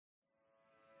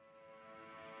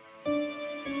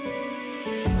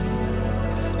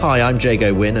Hi, I'm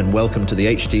Jago Wynn and welcome to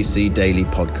the HTC Daily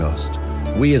Podcast.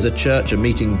 We as a church are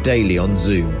meeting daily on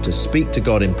Zoom to speak to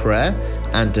God in prayer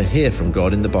and to hear from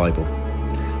God in the Bible.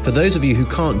 For those of you who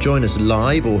can't join us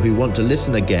live or who want to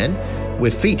listen again, we're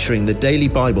featuring the daily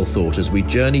Bible thought as we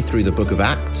journey through the book of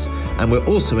Acts, and we're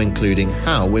also including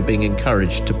how we're being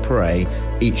encouraged to pray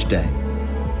each day.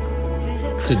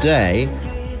 Today,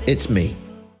 it's me.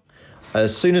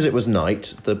 As soon as it was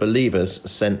night, the believers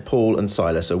sent Paul and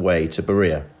Silas away to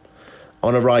Berea.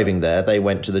 On arriving there, they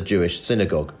went to the Jewish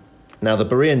synagogue. Now the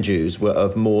Berean Jews were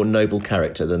of more noble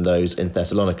character than those in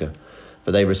Thessalonica,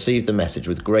 for they received the message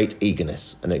with great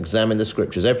eagerness and examined the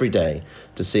scriptures every day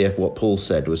to see if what Paul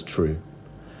said was true.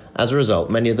 As a result,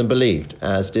 many of them believed,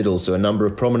 as did also a number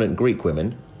of prominent Greek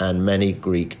women and many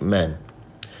Greek men.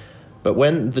 But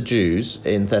when the Jews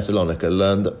in Thessalonica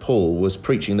learned that Paul was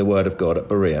preaching the word of God at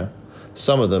Berea,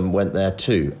 some of them went there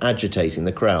too, agitating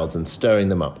the crowds and stirring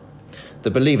them up. The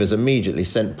believers immediately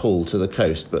sent Paul to the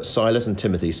coast, but Silas and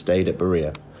Timothy stayed at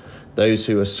Berea. Those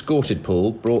who escorted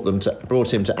Paul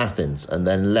brought him to Athens and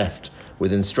then left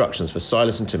with instructions for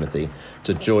Silas and Timothy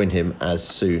to join him as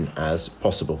soon as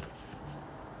possible.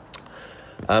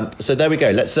 So there we go.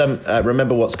 Let's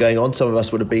remember what's going on. Some of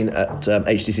us would have been at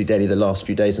HTC Daily the last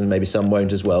few days and maybe some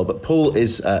won't as well. But Paul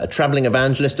is a travelling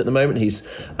evangelist at the moment.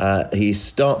 He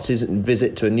starts his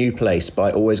visit to a new place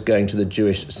by always going to the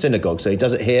Jewish synagogue. So he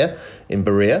does it here in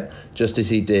Berea, just as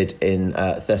he did in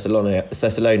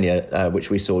Thessalonia, which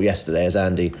we saw yesterday as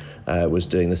Andy was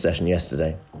doing the session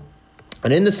yesterday.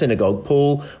 And in the synagogue,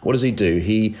 Paul, what does he do?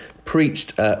 He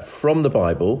preached from the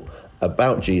Bible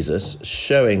about Jesus,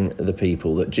 showing the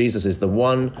people that Jesus is the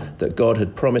one that God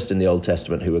had promised in the Old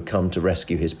Testament who would come to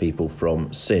rescue his people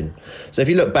from sin. So if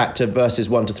you look back to verses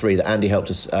 1 to 3 that Andy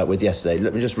helped us with yesterday,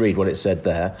 let me just read what it said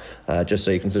there, just so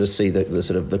you can sort of see the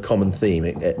sort of the common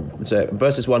theme. So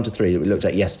verses 1 to 3 that we looked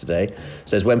at yesterday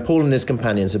says, when Paul and his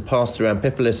companions had passed through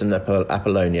Amphipolis and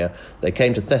Apollonia, they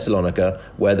came to Thessalonica,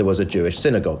 where there was a Jewish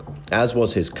synagogue. As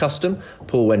was his custom,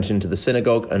 Paul went into the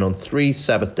synagogue, and on 3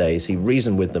 Sabbath days he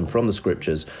reasoned with them from the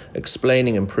scriptures,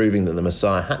 explaining and proving that the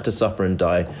Messiah had to suffer and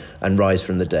die and rise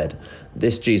from the dead.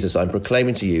 This Jesus I'm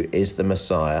proclaiming to you is the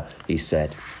Messiah, he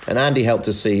said. And Andy helped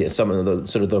us see some of the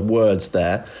sort of the words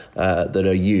there that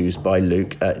are used by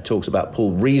Luke. It talks about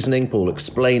Paul reasoning, Paul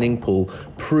explaining, Paul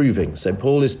proving. So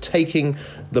Paul is taking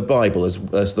the Bible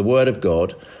as the word of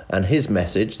God, and his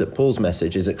message, that Paul's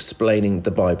message, is explaining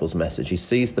the Bible's message. He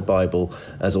sees the Bible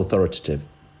as authoritative.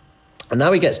 And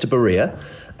now he gets to Berea,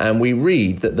 and we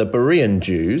read that the Berean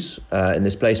Jews, in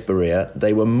this place Berea,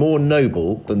 they were more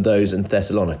noble than those in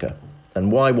Thessalonica. And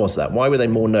why was that? Why were they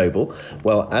more noble?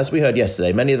 Well, as we heard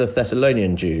yesterday, many of the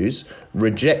Thessalonian Jews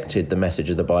rejected the message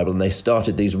of the Bible and they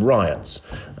started these riots,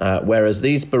 whereas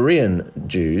these Berean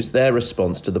Jews, their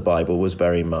response to the Bible was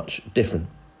very much different.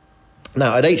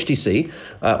 Now, at HTC,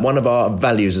 one of our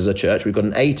values as a church, we've got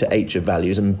an A to H of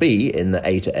values, and B in the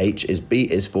A to H is B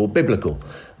is for biblical.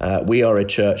 We are a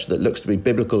church that looks to be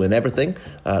biblical in everything.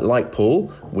 Like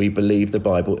Paul, we believe the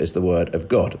Bible is the word of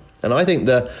God. And I think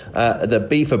the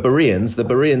B for Bereans, the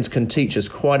Bereans can teach us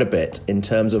quite a bit in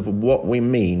terms of what we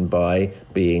mean by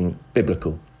being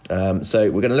biblical. So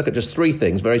we're going to look at just 3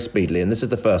 things very speedily, and this is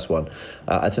the first one.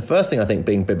 The first thing I think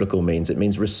being biblical means, it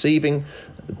means receiving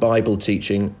Bible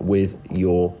teaching with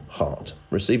your heart.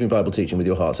 Receiving Bible teaching with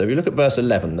your heart. So if you look at verse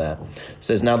 11 there, it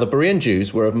says, now the Berean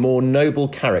Jews were of more noble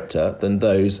character than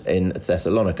those in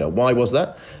Thessalonica. Why was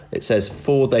that? It says,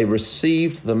 for they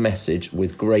received the message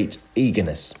with great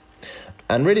eagerness.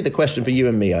 And really the question for you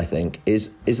and me, I think, is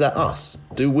that us?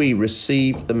 Do we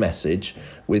receive the message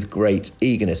with great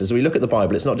eagerness? As we look at the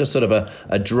Bible, it's not just sort of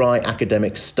a dry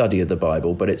academic study of the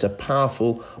Bible, but it's a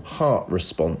powerful heart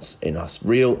response in us,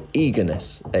 real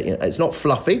eagerness. It's not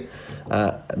fluffy,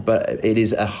 but it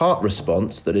is a heart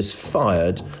response that is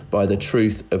fired by the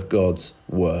truth of God's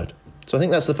word. So I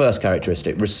think that's the first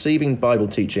characteristic, receiving Bible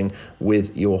teaching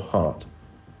with your heart.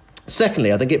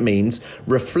 Secondly, I think it means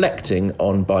reflecting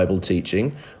on Bible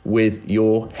teaching with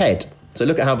your head. So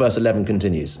look at how verse 11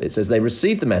 continues. It says, they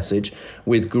received the message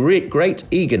with great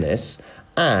eagerness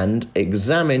and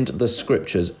examined the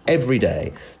scriptures every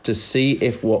day to see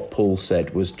if what Paul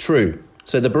said was true.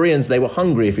 So the Bereans, they were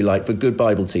hungry, if you like, for good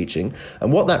Bible teaching.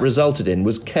 And what that resulted in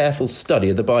was careful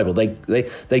study of the Bible.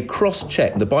 They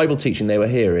cross-checked the Bible teaching they were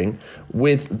hearing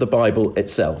with the Bible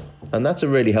itself. And that's a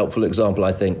really helpful example,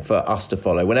 I think, for us to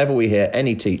follow. Whenever we hear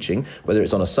any teaching, whether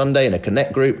it's on a Sunday in a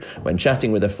Connect group, when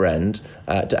chatting with a friend,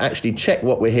 to actually check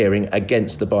what we're hearing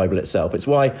against the Bible itself. It's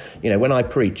why, when I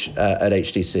preach at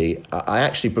HTC, I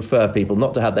actually prefer people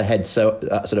not to have their heads sort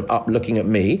of up looking at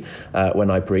me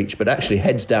when I preach, but actually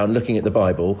heads down looking at the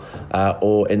Bible,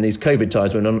 or in these COVID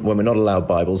times when we're not allowed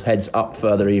Bibles, heads up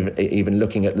further, even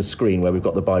looking at the screen where we've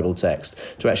got the Bible text,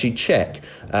 to actually check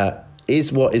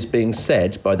is what is being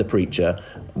said by the preacher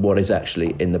what is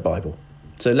actually in the Bible.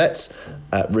 So let's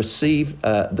receive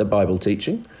the Bible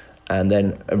teaching and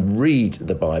then read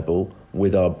the Bible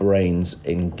with our brains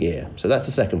in gear. So that's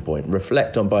the second point.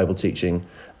 Reflect on Bible teaching.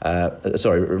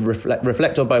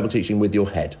 Reflect on Bible teaching with your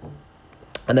head.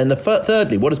 And then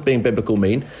thirdly, what does being biblical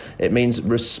mean? It means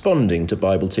responding to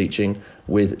Bible teaching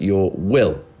with your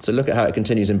will. So look at how it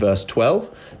continues in verse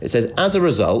 12. It says, as a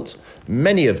result,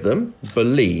 many of them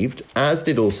believed, as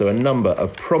did also a number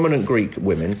of prominent Greek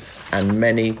women and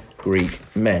many Greek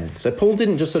men. So Paul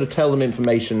didn't just sort of tell them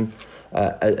information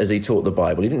as he taught the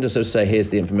Bible. He didn't just sort of say, here's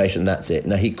the information, that's it.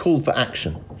 No, he called for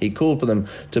action. He called for them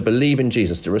to believe in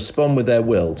Jesus, to respond with their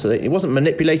will. So that he wasn't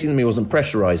manipulating them, he wasn't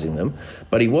pressurizing them,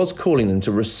 but he was calling them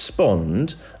to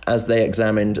respond as they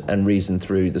examined and reasoned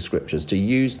through the scriptures, to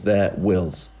use their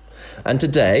wills. And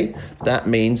today, that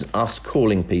means us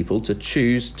calling people to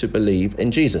choose to believe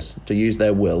in Jesus, to use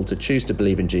their will, to choose to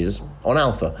believe in Jesus on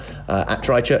Alpha, at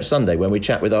Tri-Church Sunday, when we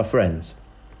chat with our friends.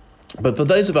 But for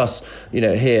those of us,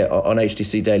 here on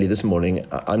HTC Daily this morning,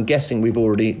 I'm guessing we've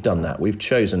already done that. We've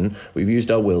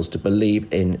used our wills to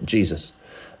believe in Jesus.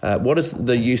 What does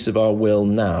the use of our will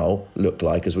now look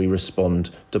like as we respond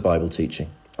to Bible teaching?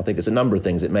 I think it's a number of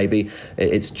things.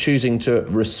 It's choosing to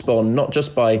respond not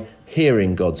just by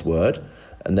hearing God's word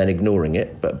and then ignoring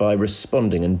it, but by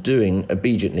responding and doing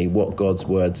obediently what God's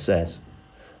word says.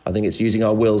 I think it's using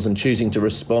our wills and choosing to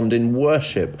respond in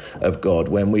worship of God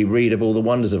when we read of all the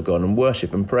wonders of God and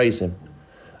worship and praise him.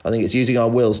 I think it's using our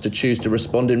wills to choose to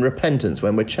respond in repentance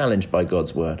when we're challenged by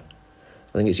God's word.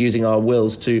 I think it's using our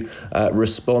wills to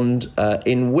respond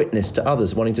in witness to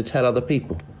others, wanting to tell other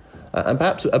people. And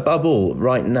perhaps above all,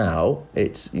 right now,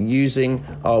 it's using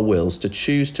our wills to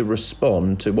choose to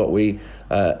respond to what we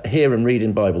hear and read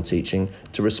in Bible teaching,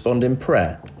 to respond in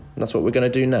prayer. And that's what we're going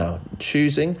to do now,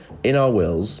 choosing in our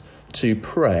wills to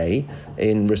pray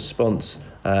in response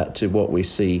to what we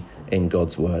see in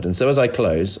God's word. And so as I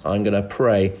close, I'm going to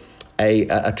pray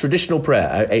a traditional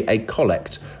prayer, a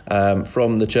collect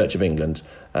from the Church of England.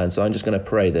 And so I'm just going to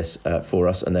pray this for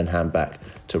us and then hand back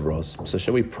to Ros. So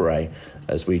shall we pray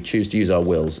as we choose to use our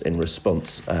wills in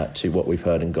response to what we've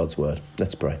heard in God's word?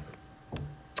 Let's pray.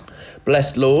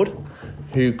 Blessed Lord,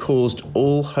 who caused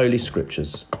all holy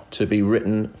scriptures to be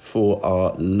written for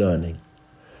our learning,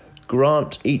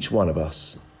 grant each one of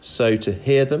us so to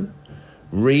hear them,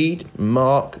 read,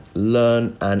 mark,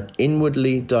 learn, and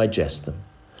inwardly digest them,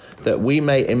 that we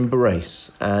may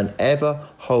embrace and ever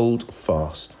hold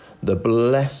fast the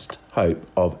blessed hope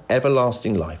of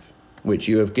everlasting life, which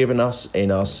you have given us in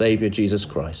our Saviour Jesus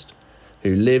Christ,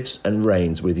 who lives and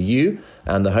reigns with you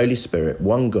and the Holy Spirit,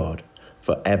 one God,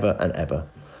 for ever and ever.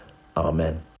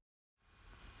 Amen.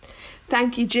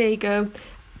 Thank you, Jago.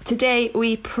 Today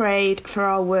we prayed for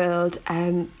our world.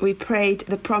 We prayed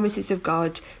the promises of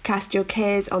God. Cast your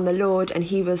cares on the Lord and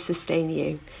he will sustain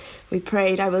you. We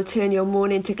prayed, I will turn your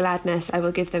mourning to gladness. I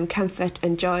will give them comfort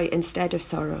and joy instead of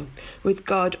sorrow. With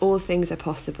God, all things are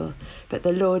possible. But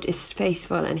the Lord is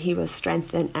faithful and he will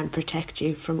strengthen and protect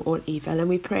you from all evil. And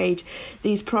we prayed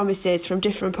these promises from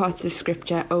different parts of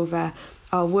Scripture over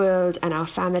our world and our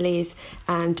families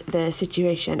and the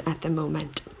situation at the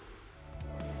moment.